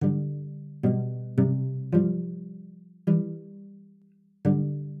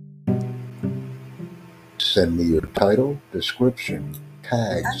send me your title, description,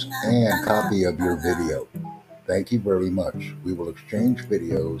 tags, and copy of your video. Thank you very much. We will exchange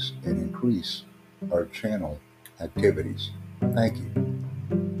videos and increase our channel activities. Thank you.